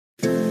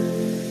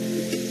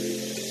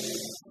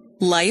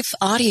Life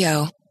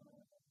Audio.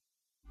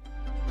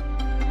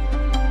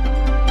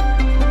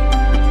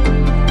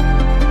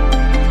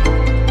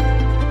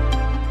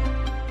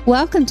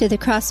 Welcome to the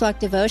Crosswalk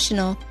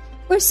Devotional.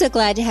 We're so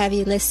glad to have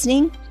you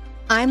listening.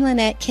 I'm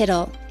Lynette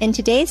Kittle, and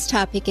today's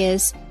topic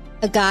is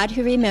A God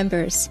Who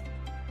Remembers.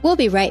 We'll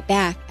be right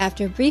back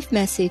after a brief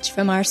message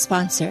from our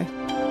sponsor.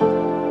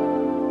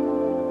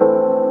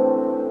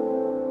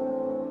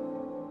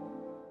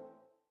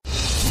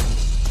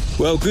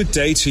 Well, good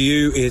day to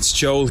you. It's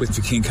Joel with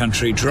For King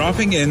Country,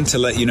 dropping in to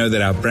let you know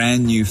that our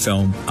brand new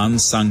film,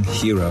 Unsung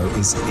Hero,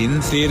 is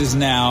in theaters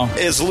now.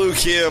 It's Luke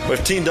here.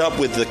 We've teamed up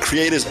with the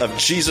creators of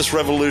Jesus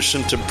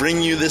Revolution to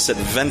bring you this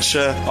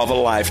adventure of a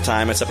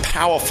lifetime. It's a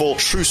powerful,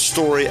 true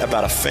story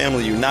about a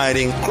family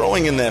uniting,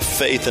 growing in their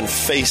faith, and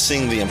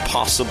facing the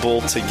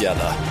impossible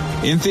together.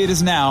 In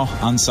theaters now,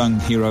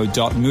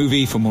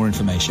 unsunghero.movie for more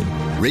information.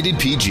 Rated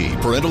PG.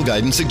 Parental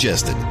guidance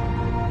suggested.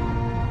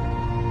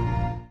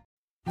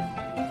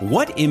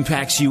 What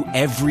impacts you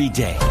every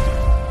day?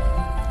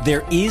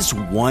 There is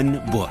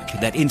one book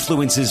that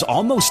influences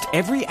almost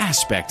every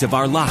aspect of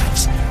our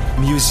lives.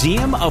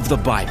 Museum of the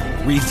Bible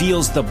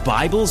reveals the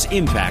Bible's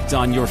impact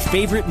on your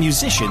favorite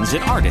musicians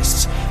and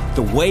artists,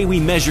 the way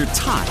we measure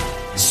time,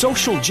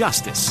 social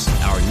justice,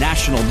 our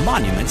national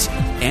monuments,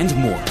 and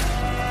more.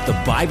 The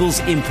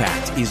Bible's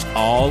impact is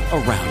all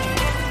around you.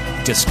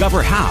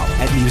 Discover how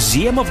at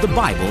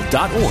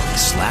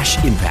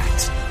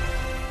museumofthebible.org/impact.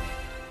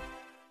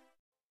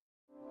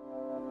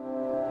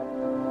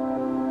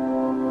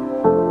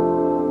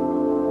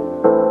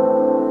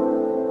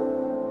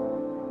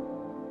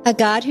 A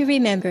God Who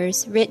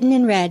Remembers, written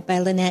and read by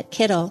Lynette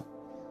Kittle.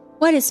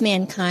 What is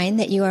mankind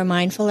that you are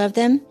mindful of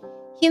them?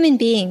 Human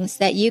beings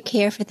that you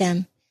care for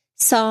them.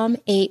 Psalm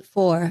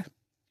 8:4.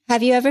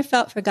 Have you ever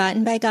felt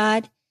forgotten by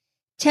God?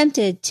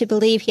 Tempted to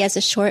believe He has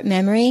a short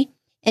memory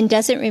and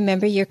doesn't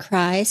remember your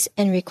cries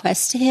and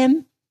requests to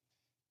Him?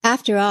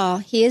 After all,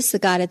 He is the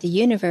God of the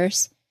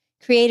universe,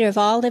 creator of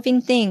all living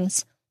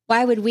things.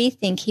 Why would we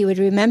think He would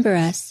remember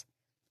us?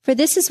 For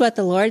this is what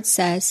the Lord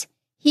says,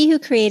 He who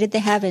created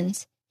the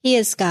heavens, He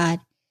is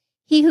God.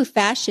 He who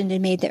fashioned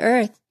and made the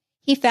earth,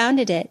 He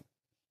founded it.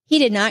 He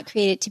did not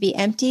create it to be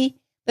empty,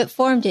 but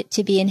formed it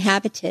to be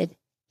inhabited.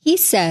 He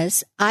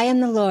says, I am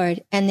the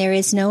Lord, and there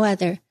is no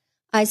other.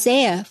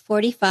 Isaiah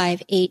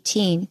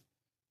 45:18.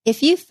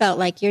 If you felt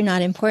like you're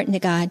not important to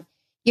God,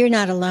 you're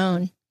not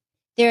alone.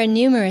 There are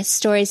numerous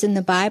stories in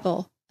the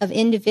Bible of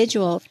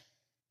individuals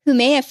who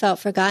may have felt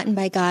forgotten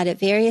by God at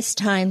various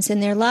times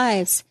in their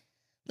lives,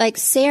 like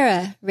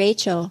Sarah,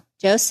 Rachel,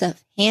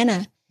 Joseph,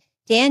 Hannah,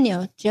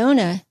 Daniel,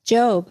 Jonah,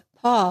 Job,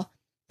 Paul,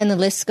 and the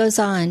list goes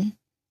on.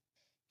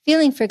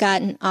 Feeling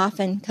forgotten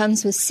often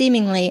comes with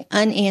seemingly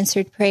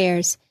unanswered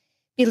prayers,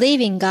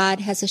 believing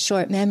God has a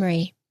short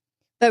memory.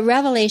 But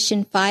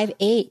Revelation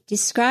 5:8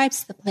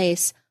 describes the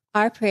place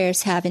our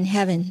prayers have in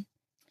heaven.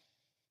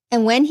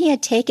 And when He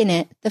had taken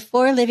it, the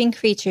 4 living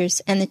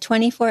creatures and the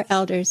 24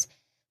 elders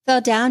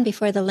fell down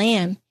before the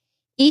Lamb.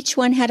 Each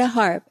one had a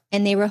harp,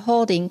 and they were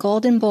holding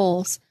golden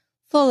bowls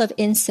full of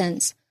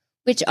incense,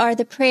 which are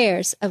the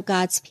prayers of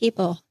God's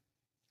people.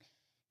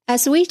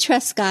 As we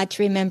trust God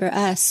to remember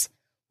us,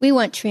 we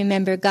want to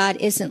remember God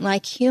isn't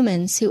like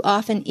humans who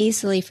often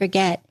easily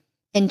forget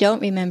and don't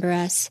remember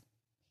us.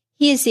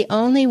 He is the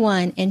only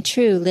one and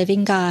true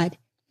living God,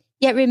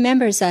 yet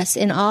remembers us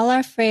in all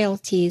our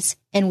frailties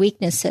and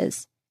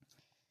weaknesses.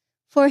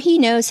 For He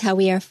knows how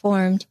we are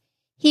formed.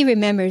 He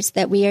remembers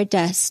that we are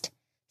dust.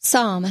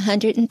 Psalm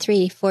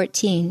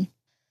 103:14.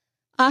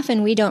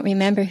 Often we don't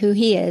remember who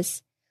He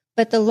is.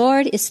 But the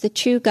Lord is the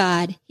true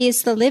God. He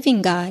is the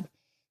living God,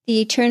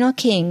 the eternal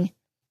King.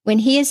 When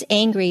He is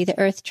angry, the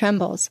earth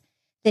trembles.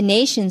 The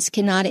nations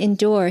cannot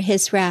endure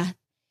His wrath.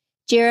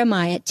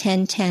 Jeremiah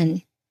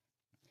 10:10.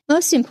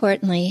 Most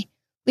importantly,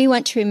 we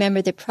want to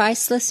remember the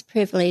priceless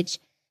privilege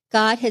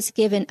God has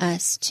given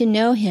us to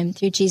know Him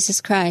through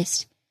Jesus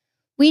Christ.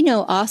 We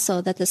know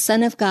also that the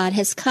Son of God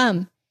has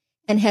come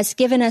and has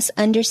given us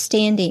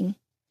understanding,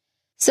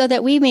 so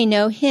that we may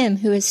know Him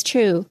who is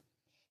true.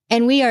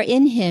 And we are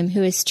in Him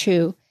who is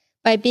true,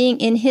 by being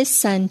in His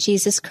Son,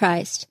 Jesus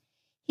Christ.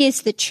 He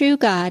is the true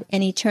God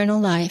and eternal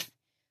life.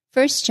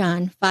 1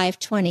 John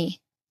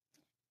 5:20.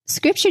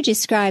 Scripture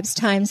describes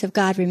times of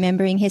God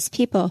remembering His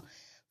people,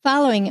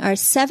 following our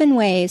 7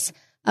 ways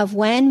of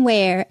when,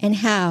 where, and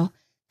how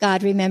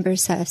God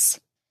remembers us.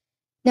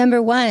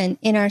 Number 1,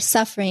 in our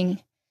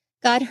suffering.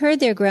 God heard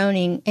their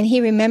groaning, and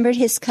He remembered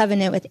His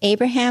covenant with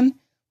Abraham,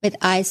 with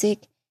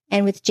Isaac,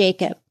 and with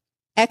Jacob.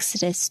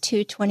 Exodus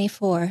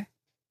 2:24.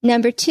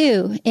 Number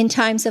 2, in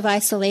times of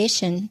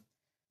isolation.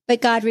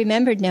 But God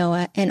remembered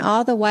Noah and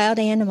all the wild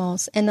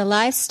animals and the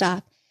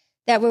livestock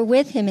that were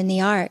with him in the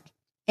ark,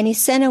 and He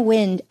sent a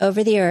wind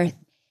over the earth,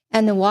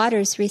 and the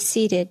waters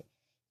receded.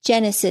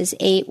 Genesis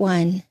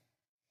 8:1.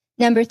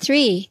 Number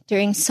 3,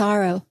 during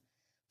sorrow.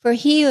 For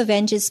He who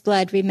avenges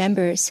blood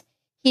remembers.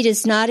 He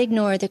does not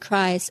ignore the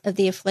cries of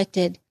the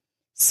afflicted.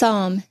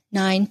 Psalm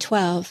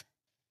 9:12.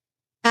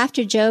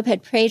 After Job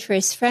had prayed for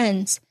his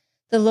friends,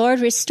 the Lord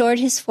restored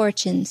his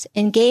fortunes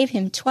and gave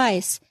him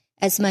twice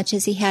as much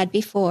as he had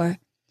before.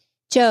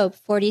 Job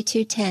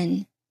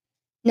 42:10.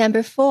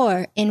 Number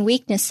 4, in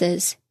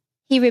weaknesses,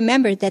 he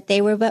remembered that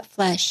they were but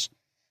flesh,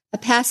 a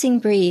passing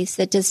breeze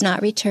that does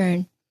not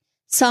return.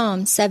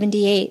 Psalm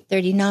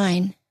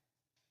 78:39.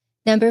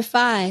 Number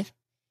 5,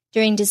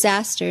 during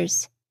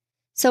disasters.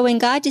 So when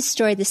God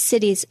destroyed the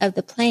cities of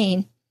the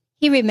plain,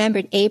 he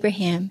remembered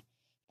Abraham,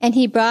 and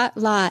he brought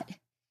Lot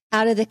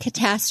out of the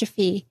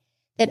catastrophe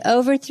that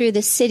overthrew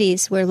the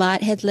cities where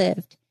Lot had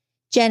lived.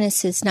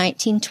 Genesis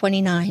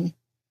 19:29.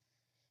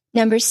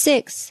 Number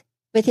 6,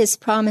 with his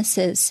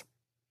promises.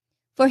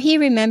 For he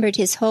remembered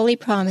his holy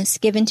promise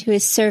given to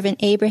his servant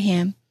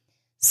Abraham.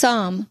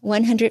 Psalm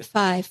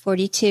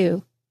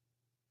 105:42.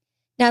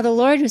 Now the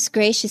Lord was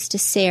gracious to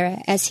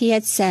Sarah, as he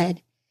had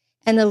said,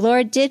 and the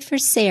Lord did for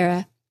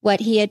Sarah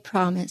what he had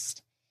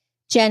promised.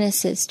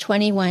 Genesis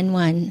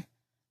 21:1.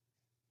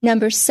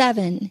 Number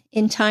 7,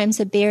 in times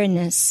of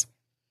barrenness.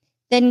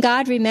 Then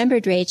God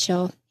remembered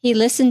Rachel. He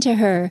listened to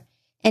her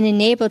and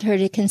enabled her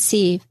to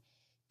conceive.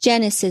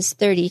 Genesis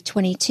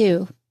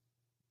 30:22.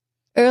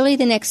 Early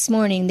the next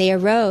morning they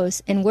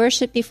arose and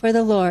worshipped before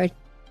the Lord,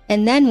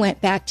 and then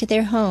went back to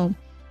their home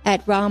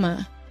at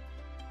Ramah.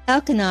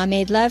 Elkanah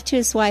made love to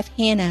his wife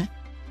Hannah,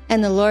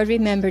 and the Lord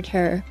remembered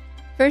her.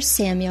 1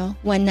 Samuel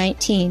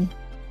 1:19.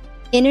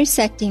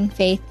 Intersecting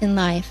faith and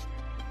life.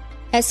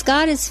 As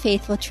God is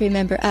faithful to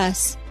remember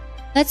us,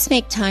 let's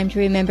make time to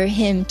remember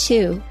Him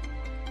too.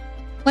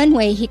 One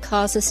way He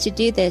calls us to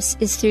do this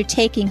is through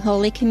taking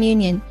Holy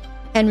Communion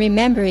and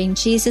remembering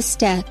Jesus'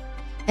 death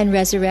and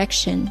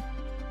resurrection.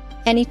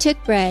 And He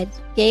took bread,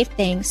 gave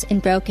thanks,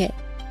 and broke it,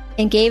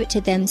 and gave it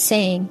to them,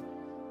 saying,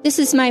 "This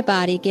is my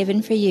body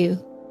given for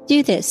you.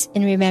 Do this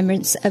in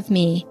remembrance of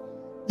me."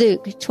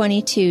 Luke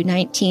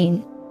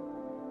 22:19.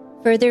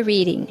 Further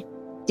reading.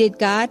 Did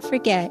God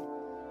forget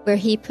where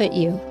He put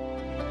you?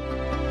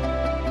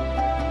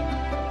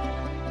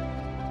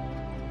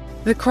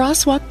 The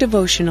Crosswalk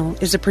Devotional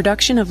is a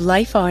production of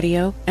Life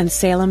Audio and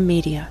Salem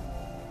Media.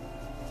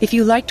 If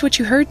you liked what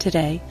you heard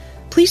today,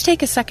 please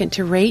take a second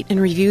to rate and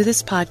review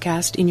this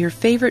podcast in your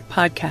favorite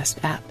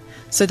podcast app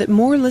so that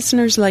more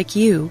listeners like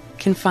you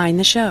can find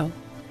the show.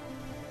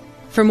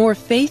 For more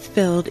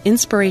faith-filled,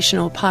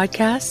 inspirational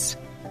podcasts,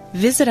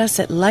 visit us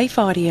at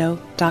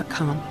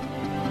lifeaudio.com.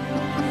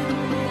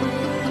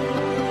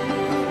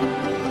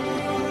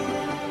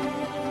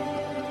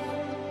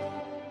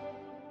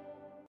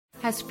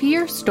 Has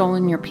fear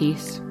stolen your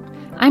peace?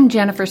 I'm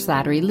Jennifer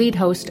Slattery, lead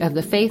host of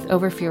the Faith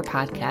Over Fear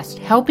podcast,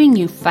 helping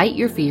you fight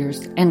your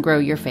fears and grow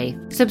your faith.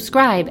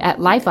 Subscribe at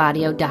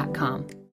lifeaudio.com.